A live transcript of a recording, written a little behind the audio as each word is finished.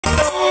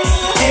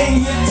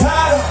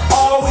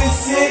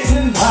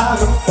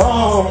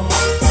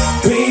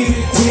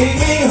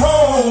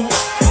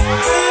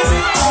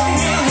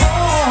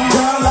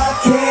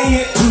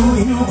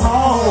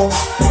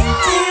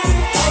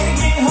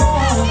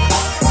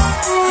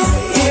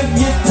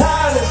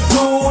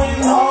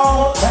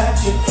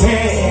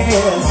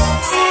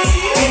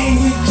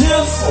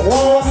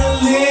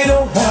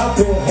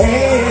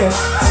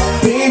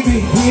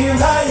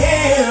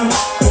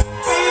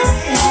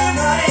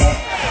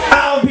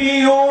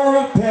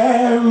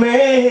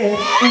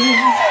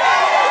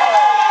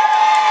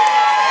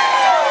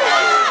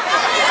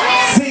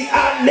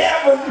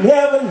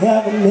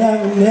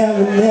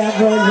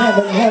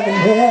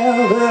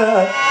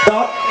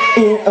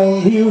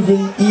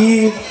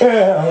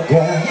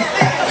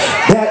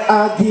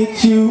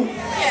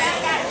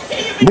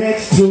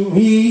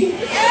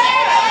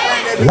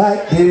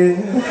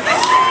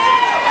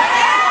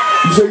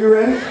you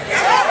ready?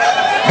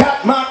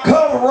 Got my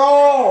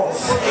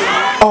coveralls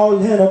all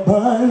in a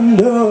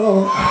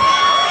bundle,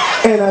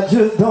 and I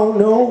just don't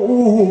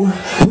know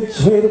which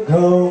way to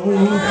go.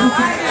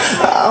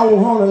 I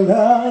wanna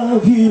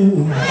love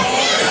you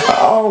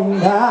all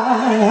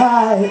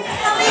night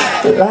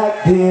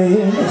like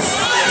this.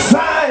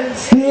 Signed,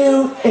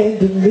 sealed, and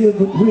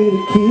delivered with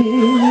a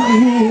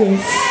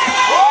kiss.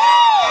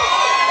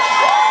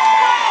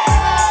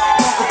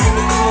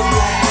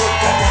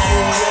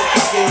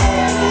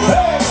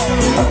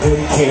 I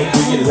really can't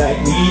do you like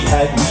me, I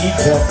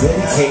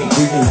really can't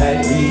do you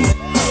like me.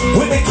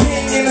 With the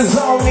king in the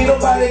zone, ain't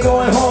nobody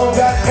going home,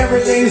 got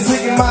everything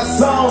singing my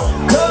song.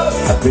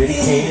 Cause I really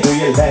can't do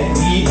you like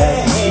me, I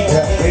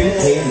really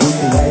can't do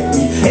you like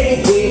me. Hey,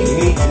 hey,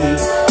 hey, hey.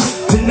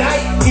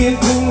 Tonight is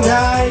the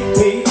night,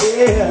 baby.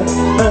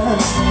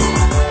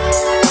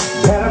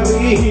 Gotta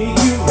make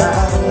you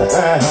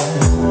mine.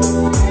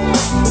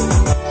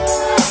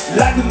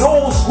 Like an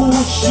old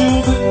school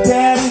sugar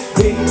daddy,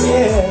 baby.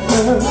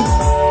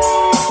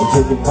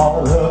 Taking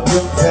all of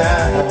your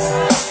time.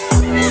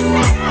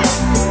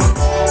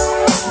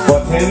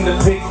 Bartender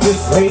fix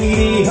this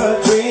lady her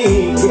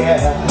drink,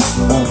 yeah.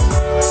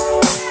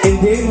 And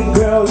then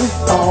girl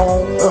it's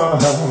on.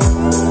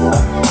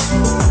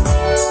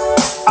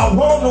 I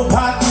want no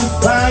pot to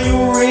find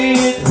your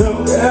rhythm,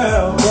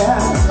 girl, yeah.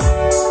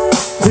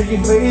 To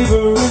your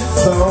favorite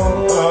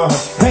song.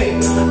 Hey,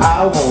 I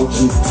want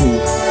you to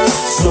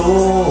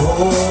slow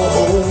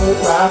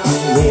rock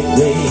me,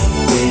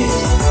 baby.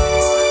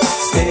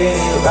 Steady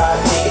rock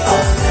me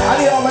up. I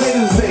need all my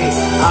niggas to say,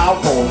 I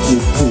want you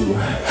to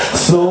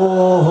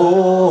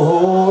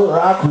slow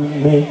rock with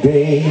me,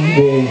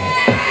 baby.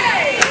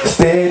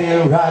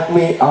 Steady rock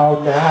me all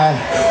night.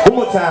 One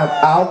more time,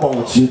 I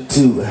want you to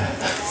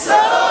slow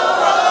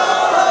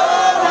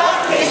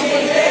rock with me,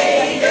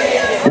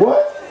 baby.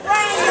 What?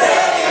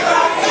 Steady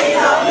rock me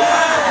all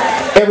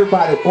night.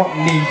 Everybody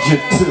need you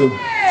to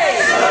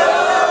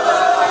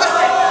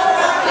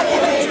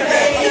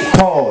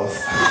pause.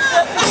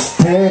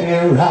 Steady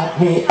rock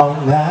me all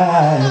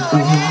night.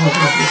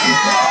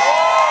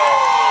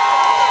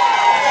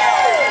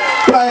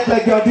 Go act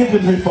like y'all did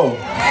this before.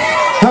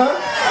 Huh?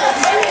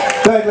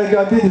 Go act like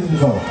y'all did this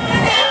before.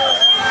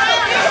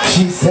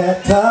 She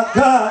said,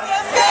 Tucka.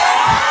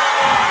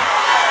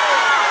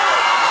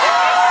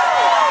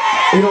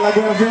 You don't like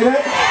when I say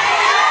that?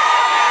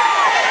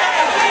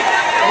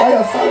 Why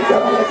y'all sorry? Y'all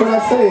don't like when I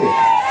say it?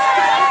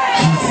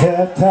 She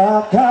said,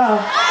 Tucka.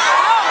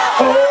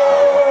 Oh,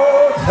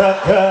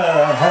 Tucka.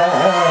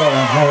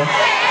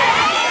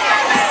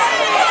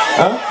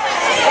 Huh?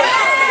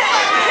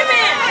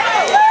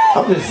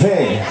 I'm just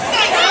saying.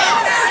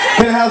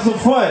 Can I have some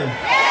fun?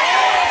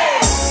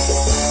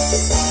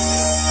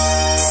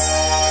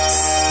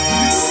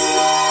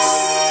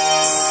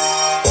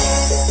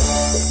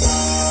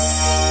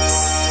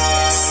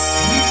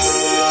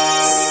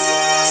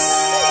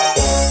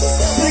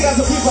 They got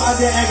some people out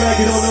there acting like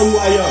you don't know who I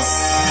am.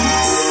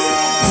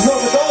 So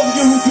for those of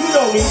you who do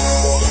know me,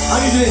 I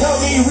need you to help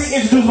me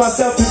reintroduce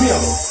myself to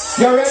them.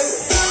 Y'all ready?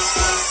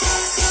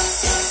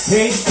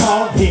 They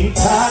call me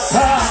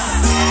Tucka.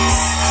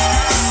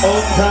 Oh,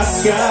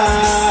 Tucka.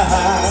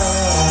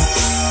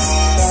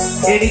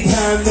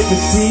 Anytime they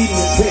can see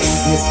me,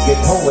 baby, you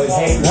know it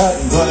ain't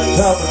nothing but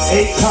trouble.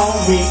 They call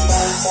me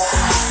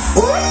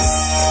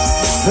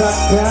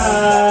Tucka.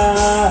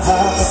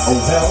 Oh,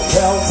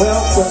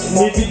 well,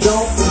 and if you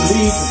don't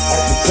believe it,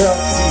 at the club,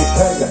 you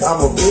tell you I'm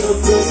a real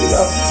good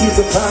love. You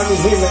can find me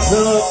in the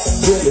club,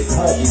 really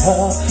cutting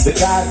up. The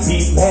guys be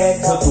mad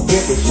cause the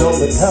women show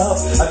it up.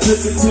 I took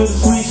it to the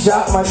sweet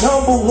shop, my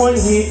 #1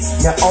 hit.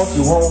 Now all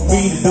you want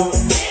me to do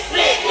is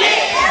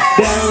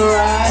damn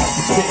right.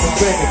 Get my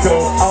friend to go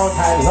all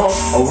night long.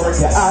 I work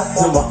it out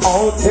to my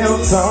own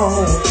damn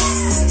song.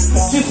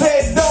 She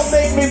said, don't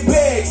make me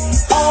beg.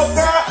 Oh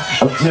girl,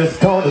 I'm just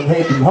gonna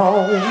make you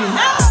home.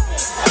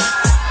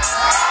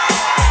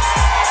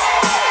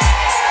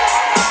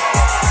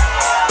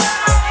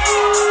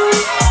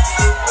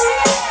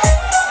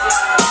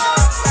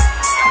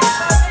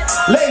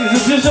 Ladies,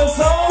 is this your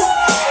song?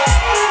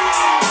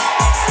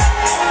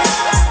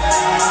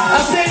 I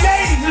said,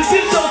 ladies, is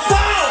this your song?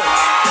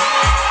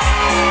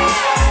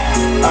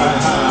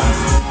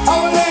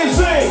 All the ladies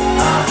sing.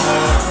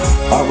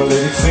 All the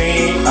ladies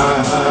sing.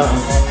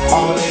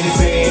 All the ladies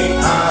sing.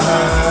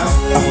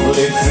 All the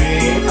ladies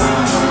sing.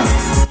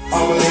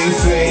 All the ladies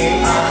sing.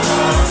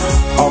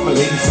 All the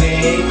ladies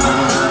sing.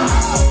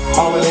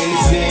 All the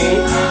ladies sing.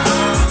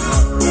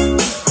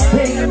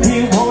 Baby,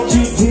 won't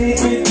you take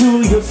me to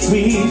your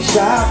sweet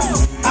shop?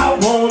 I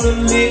wanna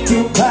lick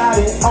your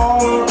body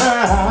all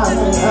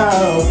around.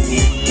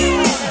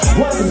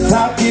 Once I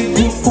get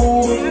you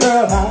moving,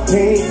 girl, I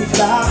can't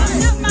stop.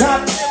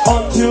 Not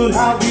until I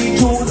reach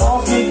your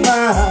lost and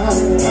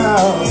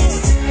found.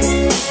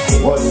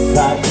 Once I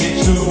get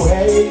you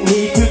where you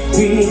need to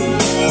be,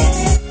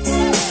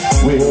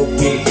 we'll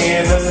be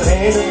in a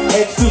land of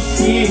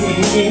ecstasy.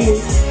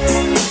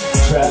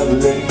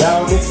 Traveling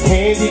down this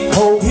candy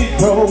coated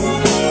road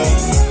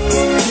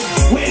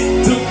with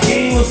the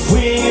king of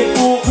swing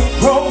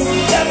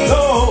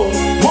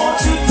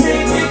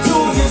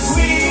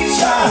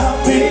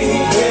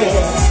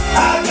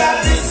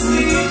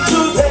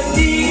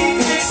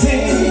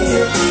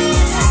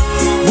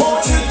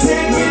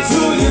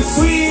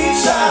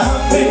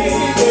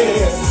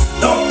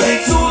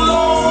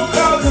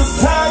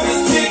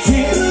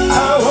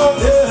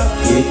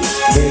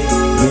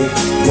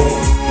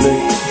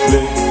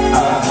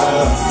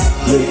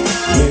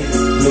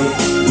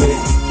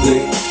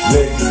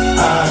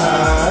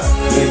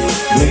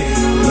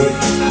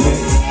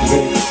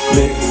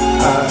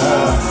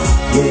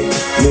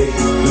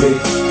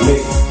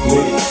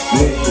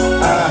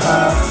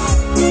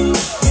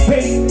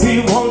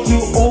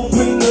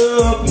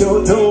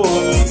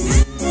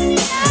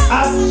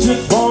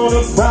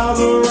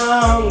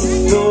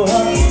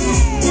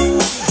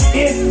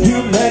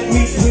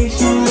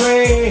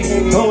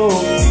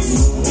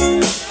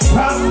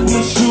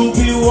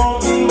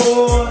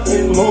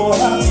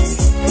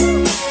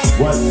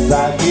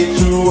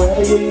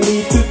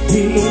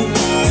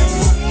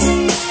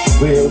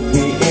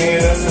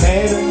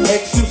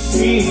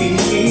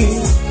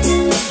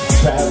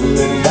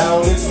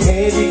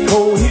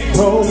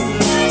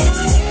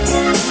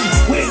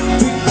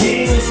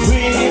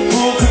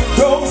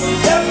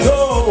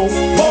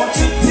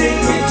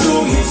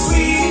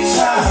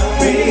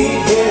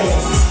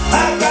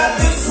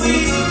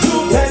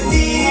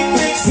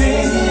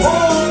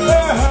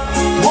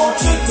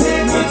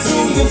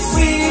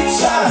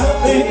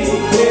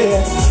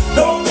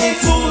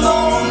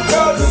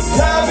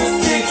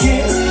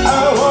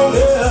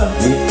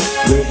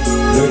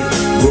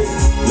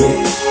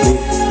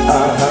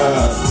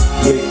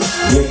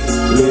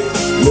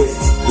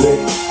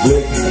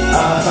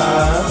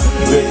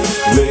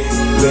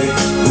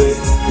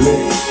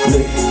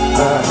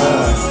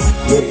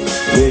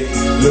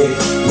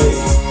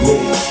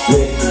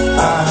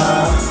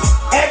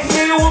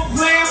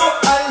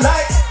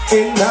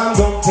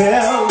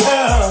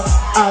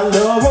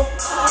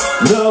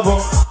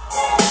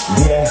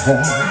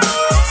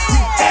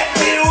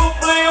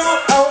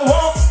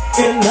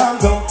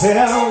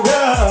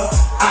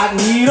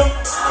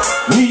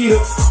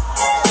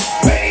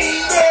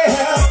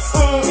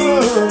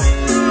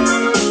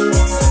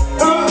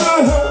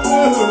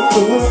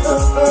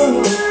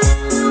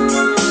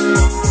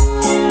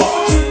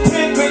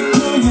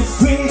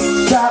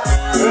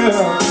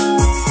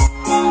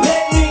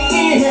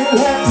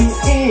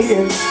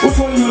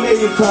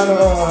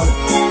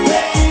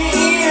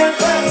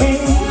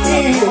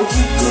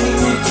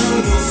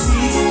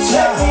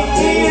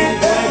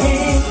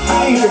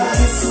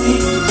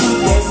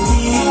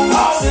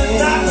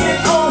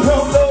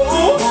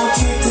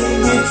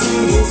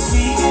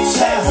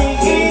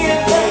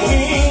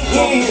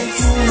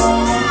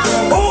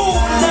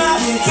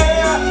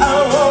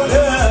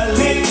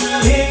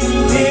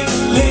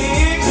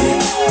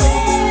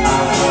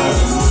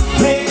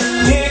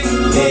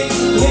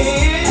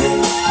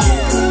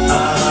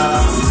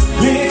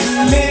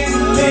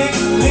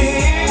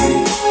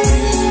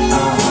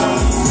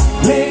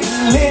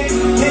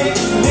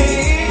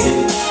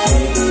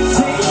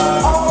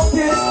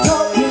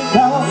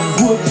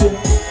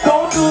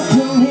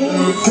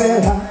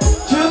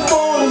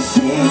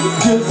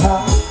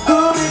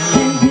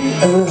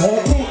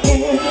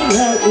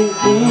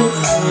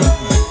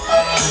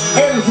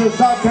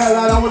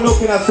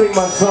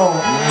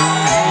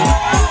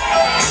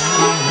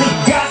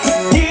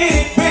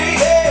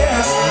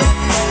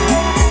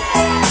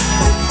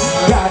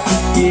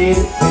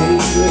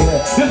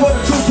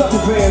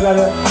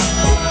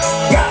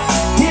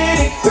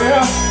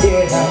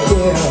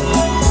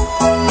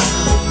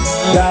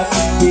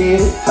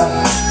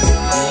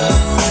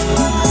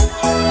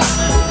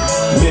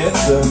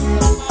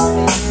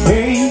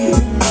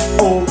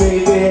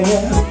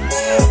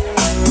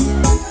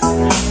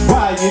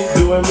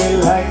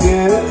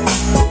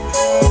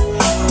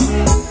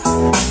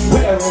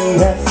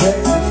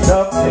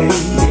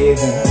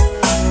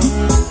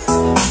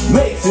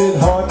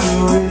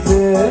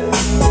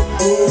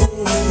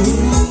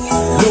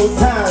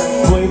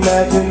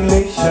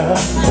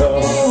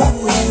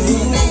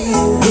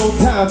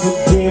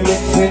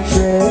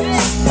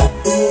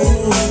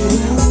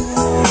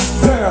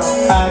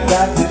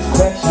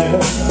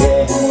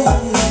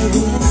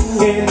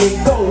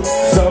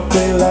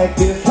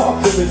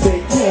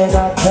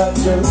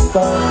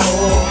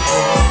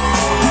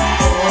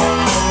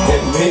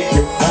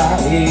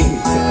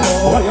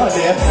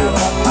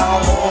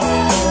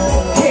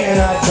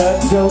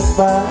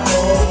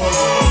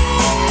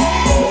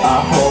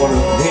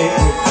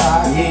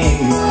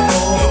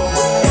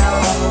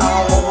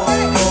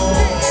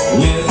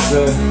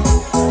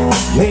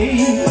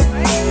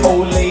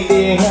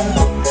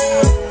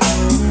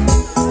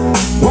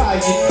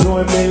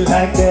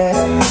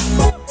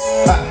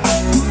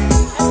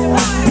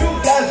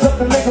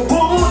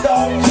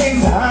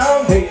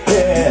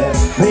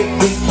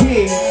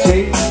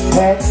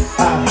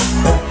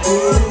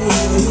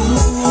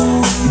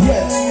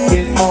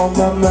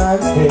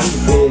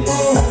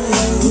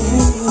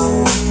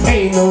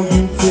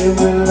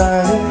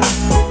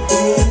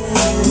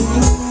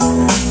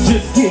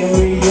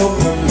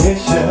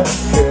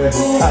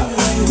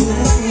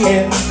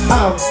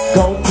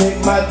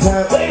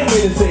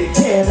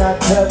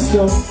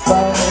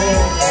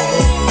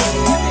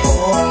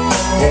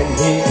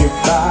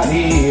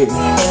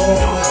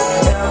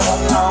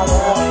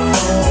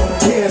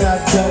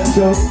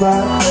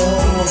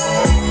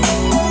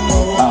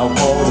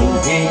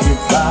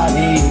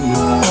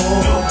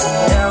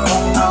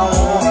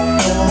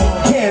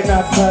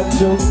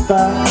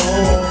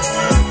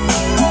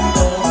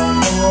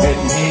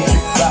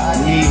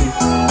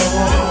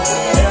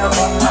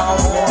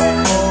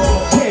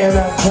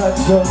touch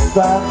your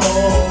body?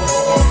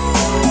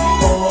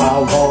 I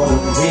wanna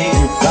make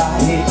your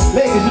body.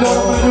 Ladies, you know what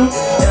I'm gonna do?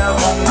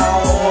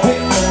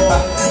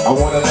 I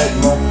wanna let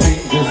my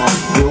fingers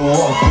do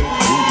walking.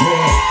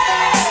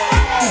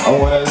 I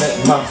wanna let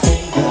my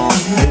fingers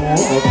do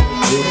walking.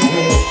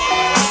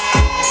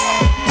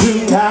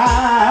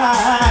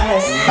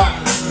 Tonight,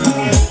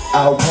 I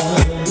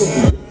wanna make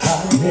your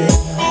body.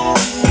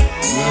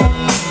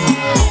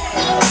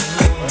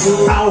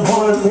 I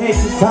wanna make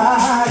your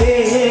body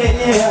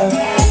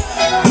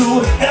do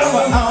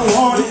whatever I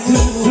want it to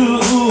do.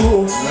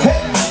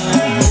 Hey,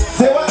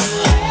 say what?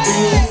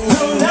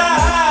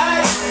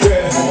 Tonight,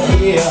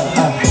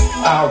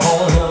 yeah, I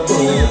wanna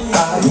make your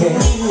body.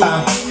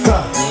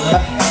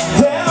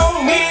 Tell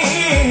me,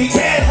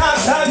 can I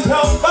touch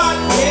your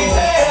body?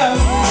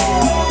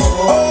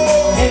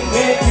 Oh, and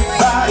make your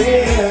body.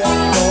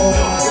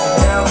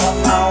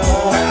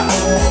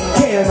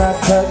 Can I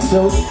touch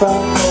your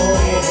body?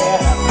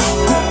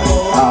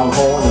 I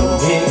wanna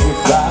hit your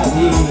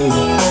body.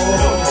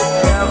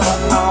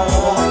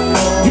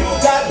 You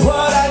got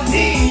what I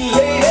need,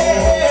 lady.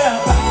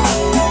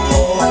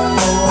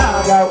 I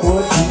got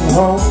what you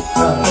want.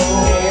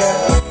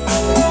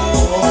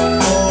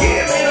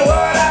 Give me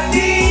what I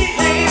need,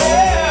 lady.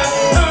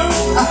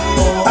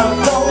 I'm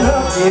gonna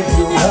give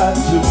you what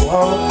you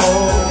want.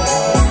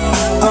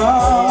 Oh,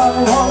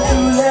 won't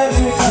you let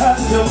me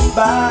touch your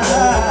body?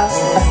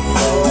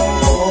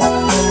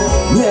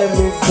 Let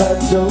me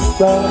touch your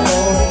body.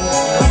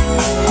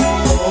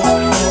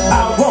 I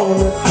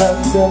wanna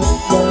touch your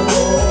body.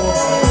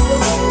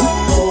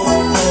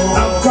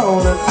 I'm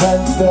gonna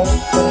touch your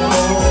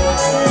body.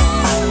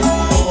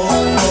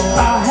 I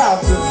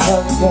have to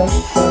touch your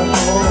body.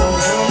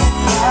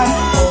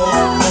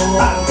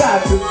 I got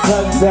to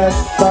touch that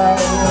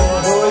body.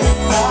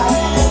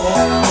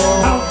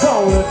 I'm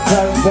gonna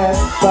touch that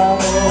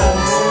body.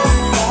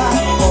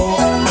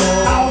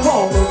 I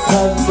wanna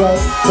touch that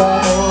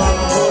body.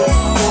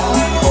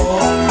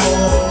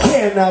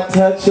 Can I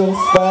touch your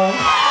spine?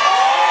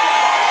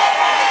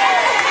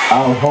 I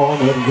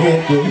wanna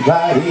get your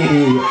body.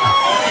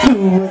 Do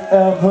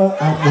whatever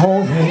I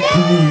want to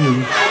do.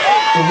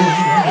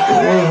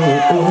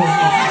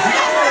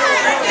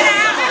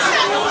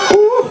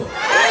 Ooh.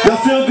 Y'all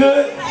feel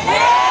good?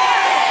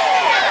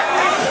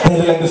 It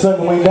look like the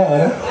sun went down,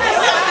 huh?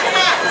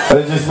 But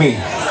it's just me.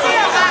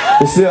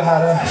 It's still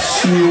hot, huh?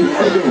 Shoot.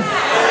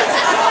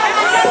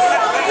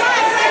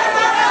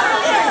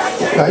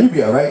 Nah, you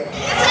be alright.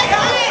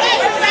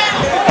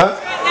 Huh?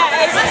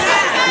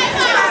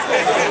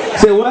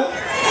 Say what?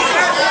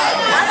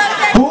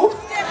 Who?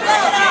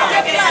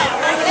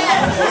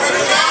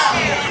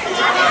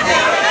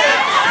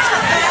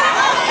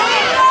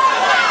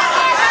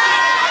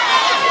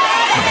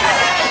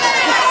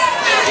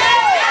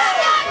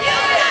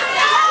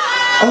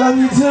 I love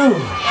you too.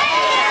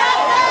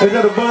 Is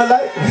that a Bud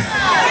Light?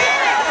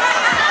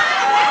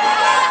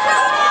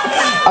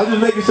 I'm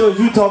just making sure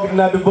you talking and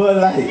not the Bud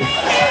Light.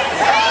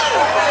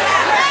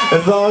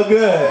 It's all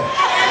good.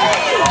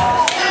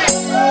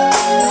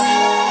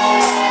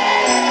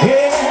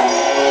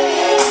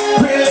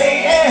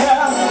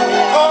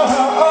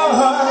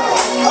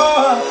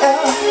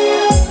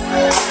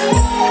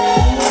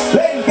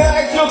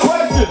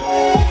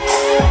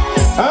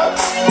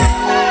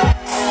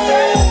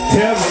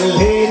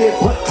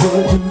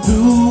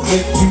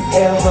 If you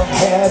ever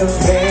had a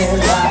man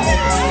like,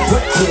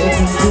 what would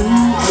you do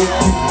if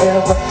you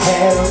ever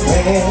had a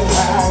man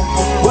like?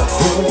 What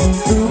would you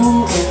do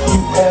if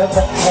you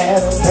ever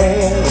had a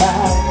man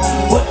like?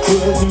 What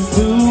would you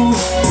do?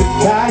 The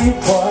guy your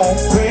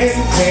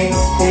boyfriend can't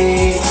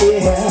stay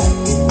here.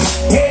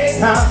 Hey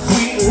now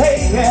sweet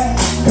lady,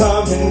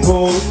 come and go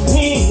with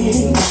me.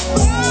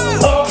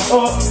 Oh,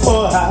 oh,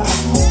 oh,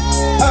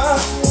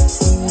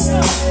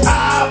 I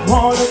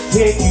wanna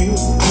take you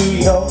to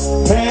your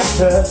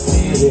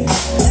fantasy.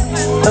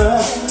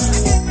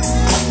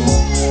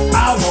 I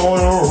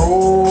wanna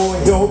roll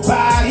your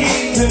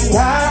body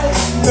tonight,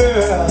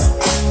 girl.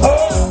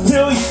 Oh,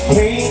 till you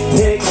can't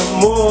take no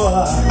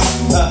more.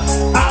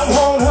 I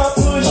wanna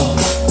push.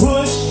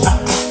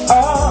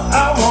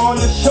 I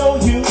wanna show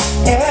you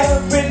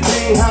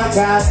everything I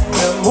got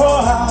and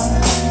more.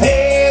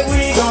 Hey,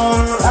 we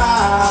gonna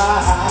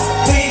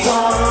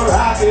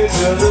rock it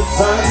till the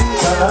sun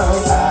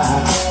comes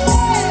out.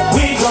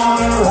 We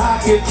gonna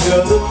rock it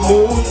till the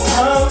moon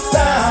comes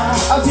down.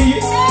 I'll see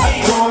you. We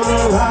gonna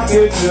rock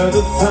it till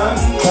the sun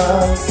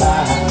comes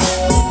out.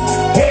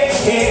 Hey,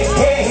 hey,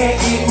 hey, hey,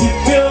 if you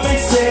feel me,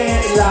 say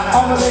it loud.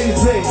 All the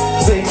ladies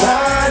say na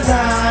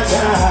na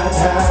na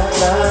na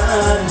na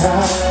na.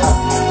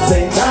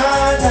 Say na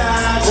na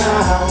na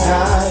na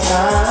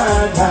na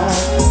na.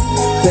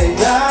 Say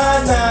na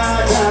na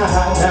na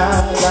na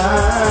na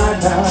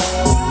na.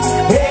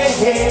 Hey,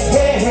 hey,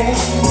 hey, hey.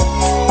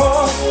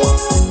 Oh,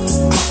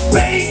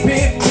 baby,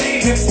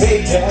 baby,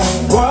 baby.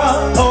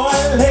 One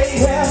more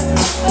lady.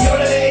 You're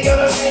the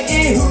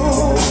lady,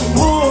 ooh.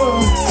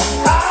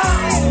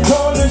 I'm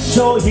gonna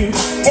show you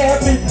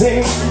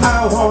everything I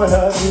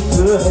wanna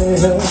do.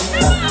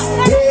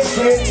 Hey,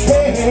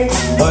 hey, hey.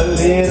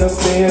 little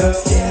bit of,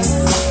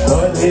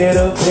 a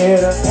little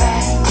bit of.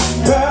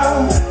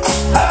 Girl,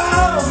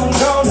 I'm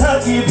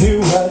gonna give you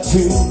what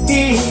you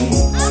need.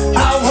 I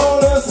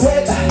wanna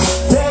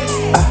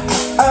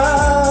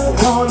I'm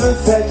gonna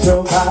set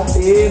your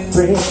body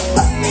free.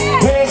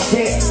 Hey,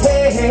 hey,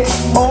 hey, hey,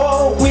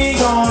 oh, we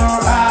gonna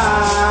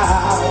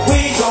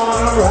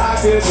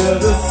rock it till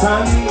the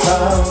sun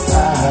comes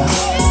out.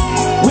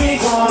 We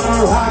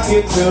gonna rock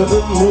it till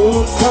the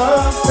moon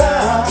comes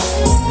down.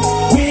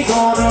 We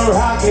gonna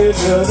rock it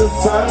till the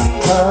sun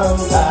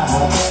comes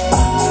out.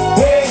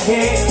 Hey,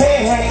 hey, hey,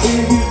 hey, if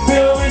you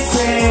feel me,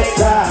 say it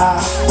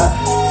loud.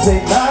 Say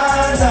na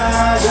na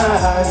na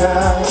na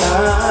na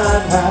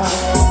na.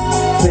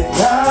 Say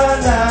na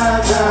na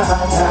na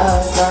na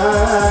na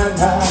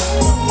na.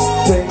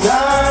 Say na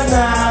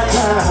na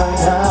na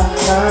na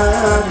na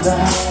na.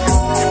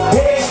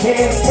 Hey,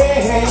 hey, hey,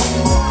 hey.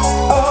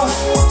 Oh,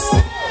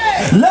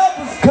 love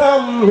has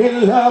come and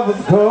love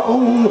has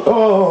gone.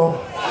 Oh,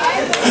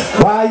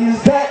 why is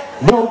that?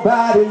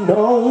 Nobody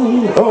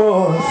knows.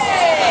 Oh,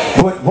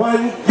 but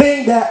one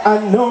thing that I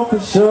know for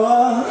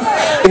sure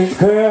is,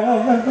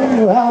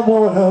 girl, I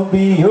wanna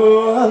be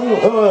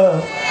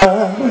yours.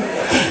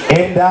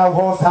 And I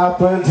won't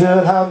stop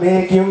until I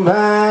make you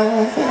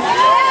mine.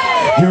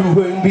 You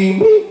wouldn't be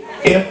me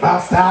if I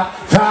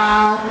stopped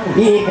trying.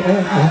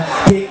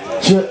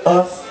 Picture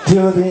us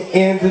till the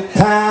end of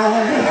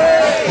time.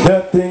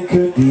 Nothing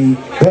could be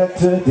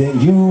better than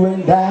you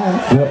and I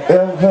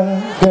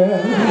forever,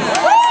 girl.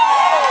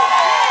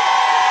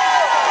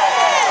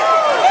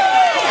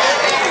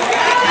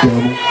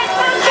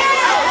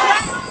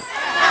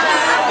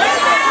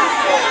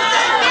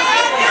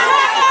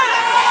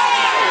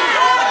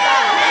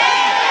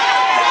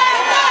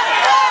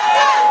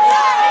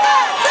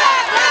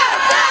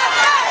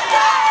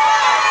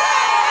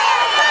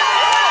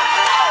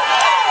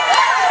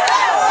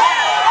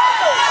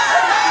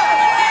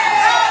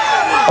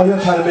 Oh, y'all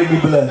trying to make me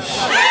blush.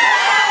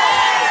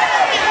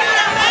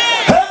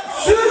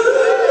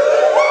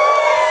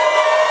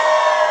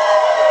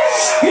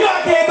 You know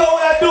I can't go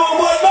without doing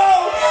one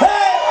more.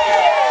 Hey!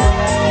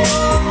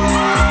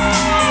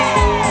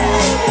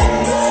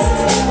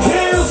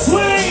 Kill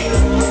sweet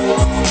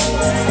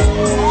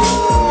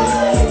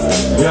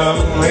young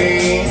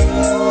man.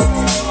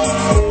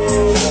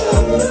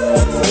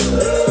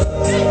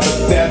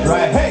 That's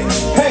right. Hey,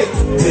 hey.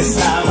 This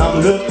time I'm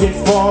looking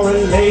for a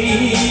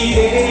lady.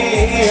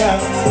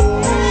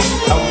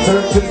 I'm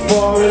searching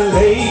for a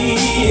lady.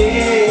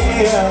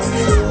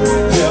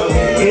 Tell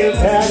me, is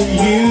that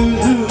you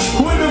do?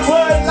 What the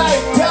boy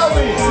like? Tell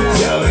me,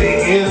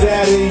 is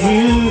that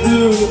you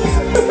do?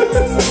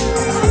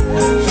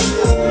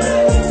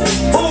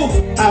 Oh,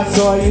 I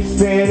saw you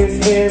standing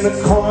in the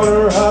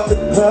corner of the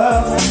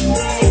club.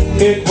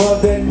 It was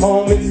that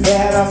moment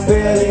that I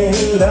fell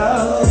in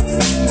love.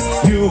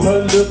 You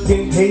were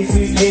looking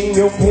tasty in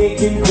your pink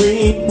and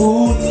green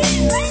boots,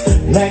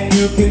 like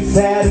you can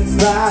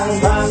satisfy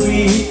my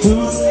sweet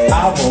tooth. I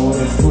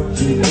wanna put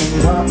you in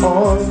my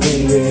arms,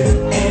 baby,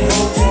 and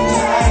hold you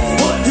tight.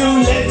 Would you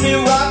let me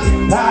rock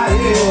your body?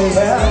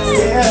 Well,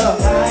 yeah.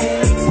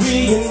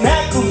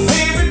 Reenact the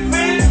favorite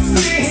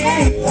fantasy,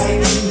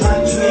 like in my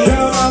dream.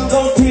 Girl, I'm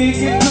gonna take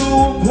you to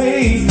a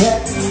place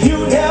that you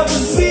never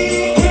see.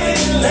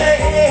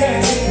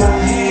 Candyland, my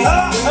hand.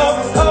 Oh,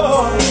 oh,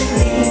 oh.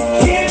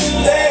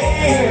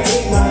 Candyland,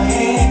 my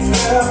hand,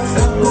 girl.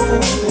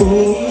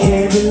 Ooh,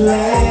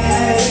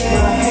 Candyland,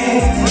 my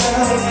hand,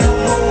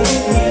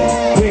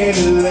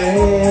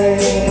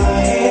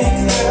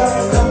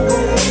 girl.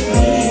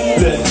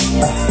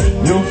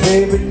 Your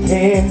favorite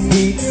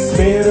candy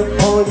smeared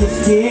upon your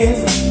skin.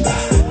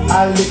 I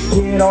lick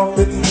it off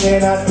and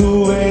then I do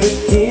it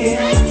again.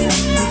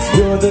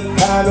 You're the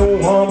kind of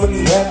woman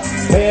that's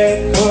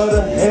bad for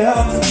the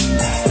health,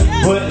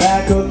 but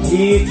like a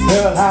kid,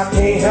 girl, I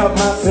can't help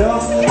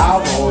myself. I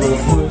wanna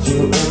put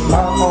you in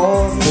my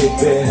arms,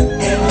 baby,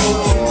 and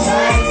hold you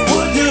tight.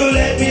 Would you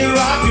let me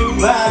rock your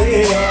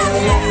body?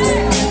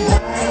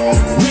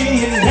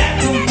 Reenact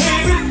your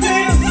favorite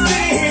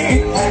fantasy.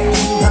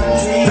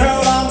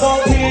 Girl, I'm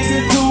gonna take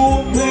you to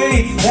a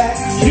place that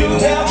you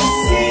never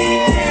see.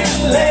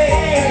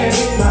 Candyland,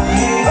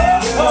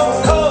 oh,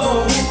 oh,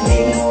 oh.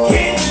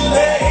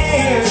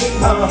 Candyland,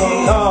 oh,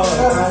 oh,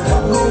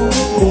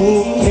 oh.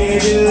 Ooh,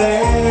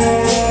 Candyland,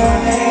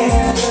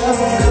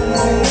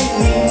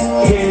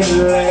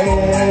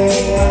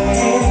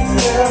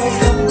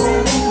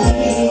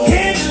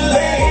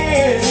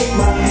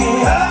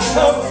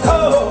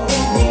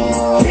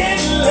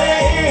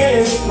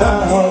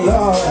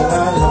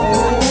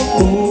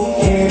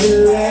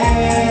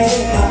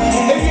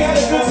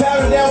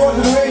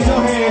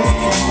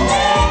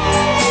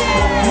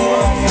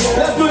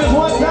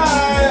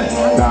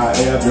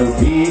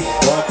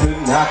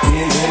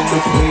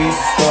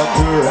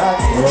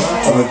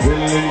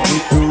 adrenaline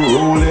get to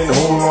rolling,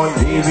 hold on,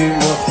 baby,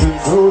 must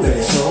control it.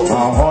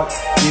 My heart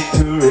get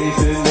to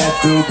racing as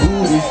the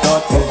booty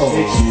start to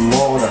shake. She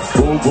wanna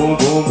boom, boom,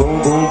 boom, boom,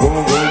 boom, boom,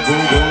 boom,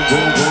 boom, boom,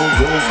 boom, boom,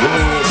 boom,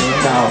 boom.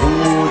 Now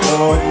hold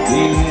on,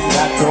 did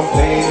not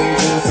complain,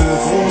 just a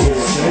fool.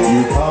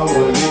 You come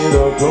a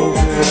little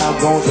closer, I'm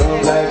gon'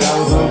 jump like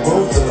I'm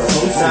supposed to.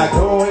 Now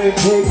go and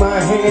take my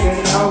hand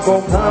and I'm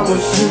gon'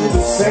 promise you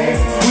the same.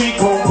 We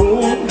gon'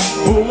 boom,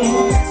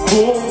 boom,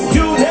 boom.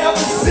 You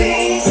never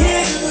seen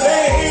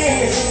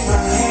Candyland.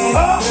 Oh,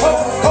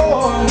 oh,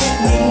 oh.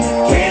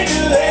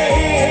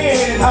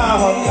 Candyland. Oh,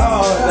 oh,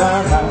 oh.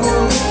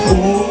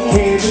 Ooh,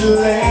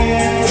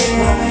 Candyland.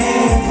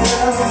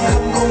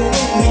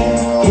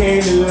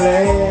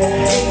 Candyland.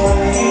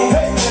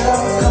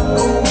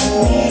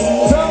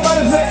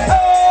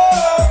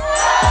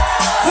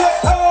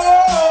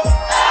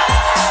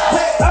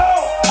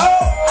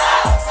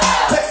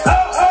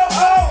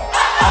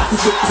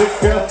 Took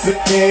her to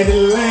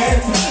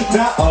Candyland.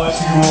 Now all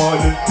she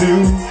wanna do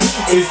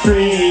is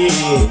dream,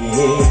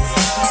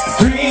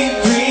 dream,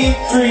 dream,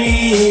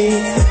 dream.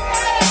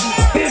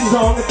 This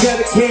song is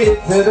dedicated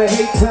to the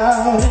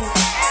haters,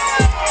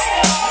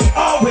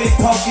 always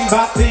talking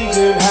about things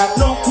and have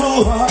no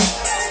clue, huh?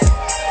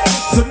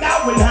 So now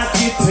when I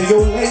get to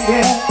your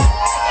lady,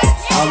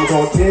 I'm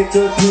gonna take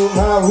her to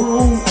my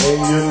room,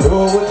 and you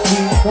know what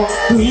she's gonna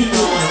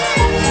do.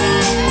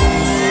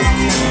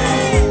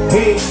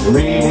 Hey,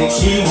 remix,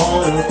 she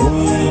wanna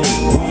boom,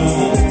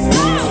 boom,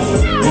 boom,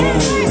 boom.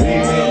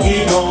 Remix, he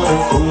gonna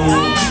boom,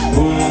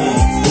 boom,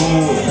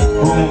 boom,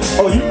 boom.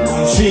 Oh,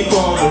 she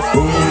gonna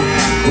boom,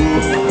 boom,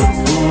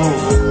 boom,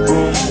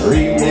 boom.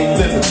 Remix,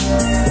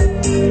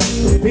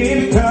 listen.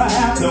 Baby girl,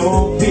 have no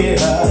fear.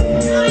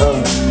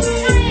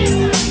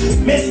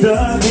 Mr.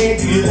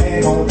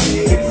 Candyland gon'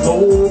 take it so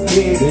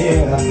big.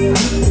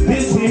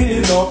 This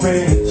is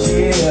already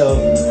chill.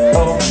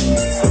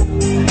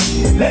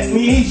 Let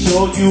me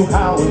show you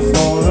how it's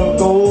gonna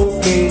go,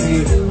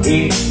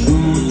 baby.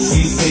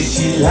 She said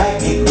she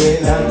like it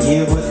when I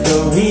give her the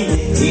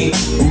remix.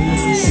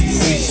 She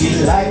said she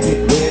like it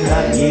when I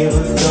give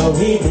her the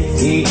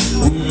remix.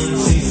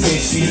 She said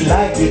she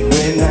like it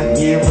when I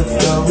give her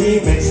the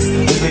remix.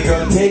 Baby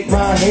girl, take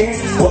my hand,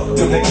 welcome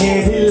to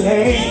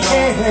Candyland.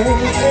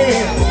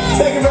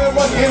 Thank you very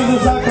much, Anderson,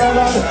 South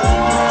Carolina.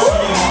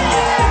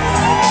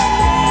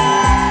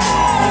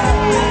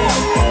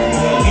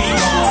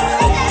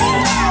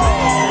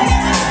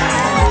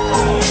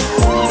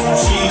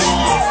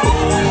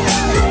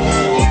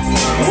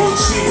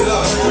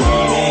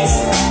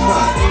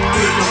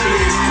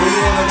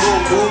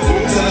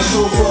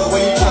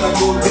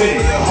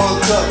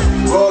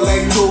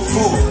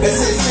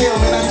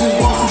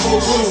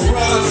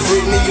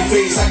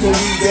 Face, I can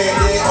read that.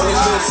 All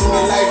this stress in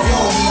your life, you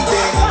don't need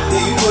that.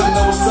 Yeah, you putting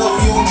over stuff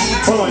you don't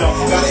need to. Hold on, y'all.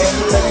 Got an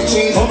appetite to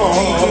change. Hold on.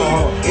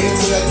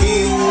 Anything I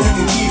give, you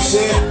can keep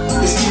sharing.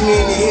 Just keep me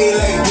in the head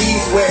like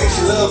beeswax.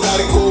 She loves how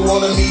to go,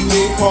 wanna meet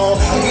J. Paul.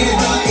 I get it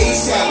done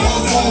ASAP,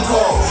 one phone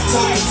call.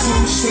 Tell her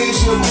to, she said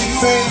she a big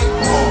fan.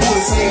 Oh,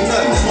 this ain't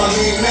nothing, that's my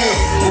main man.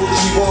 What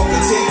she want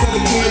to take her to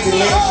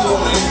Candyland. She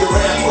wanna leave the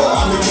rapper,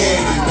 I'm the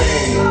candy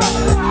man.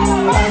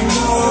 I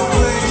know a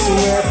place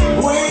where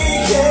we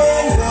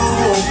can go.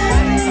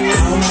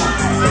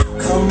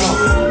 Come on,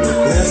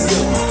 let's go.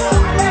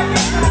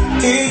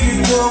 If you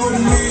go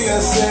with me,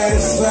 I'll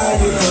satisfy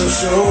you for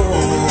sure.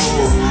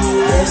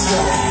 That's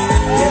right,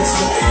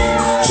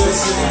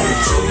 just let me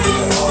take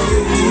care of all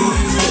your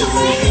needs,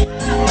 baby.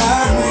 I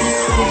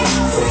will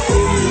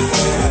fulfill your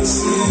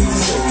fantasies,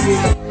 baby.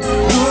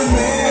 Good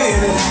man,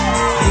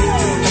 you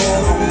can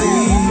never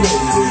leave,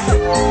 baby.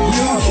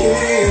 You can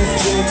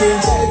take and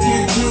take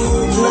you to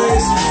a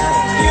place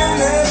you've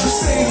never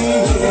seen,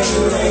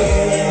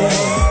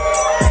 Candyland.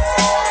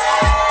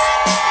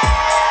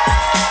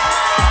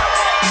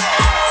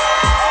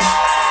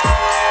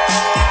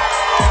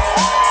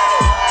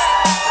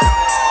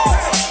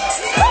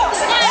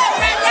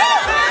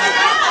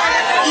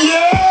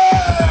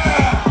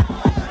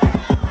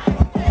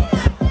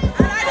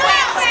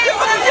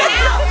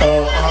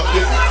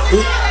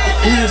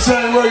 You just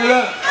trying to work it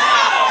out.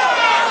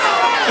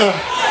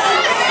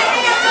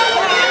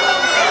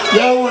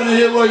 Y'all want to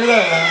hear work it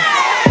out, huh?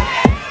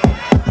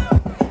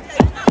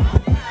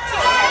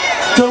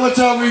 So what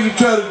y'all we can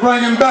try to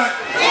bring him back?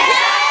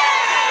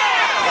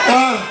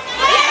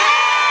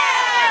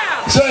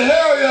 Say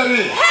hell yeah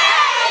then.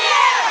 Hell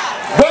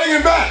yeah! Bring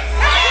him back.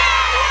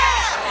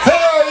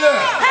 Hell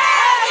yeah!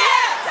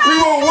 We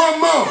want one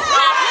more.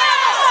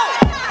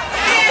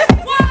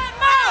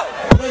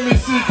 Let me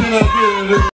see, can I get it?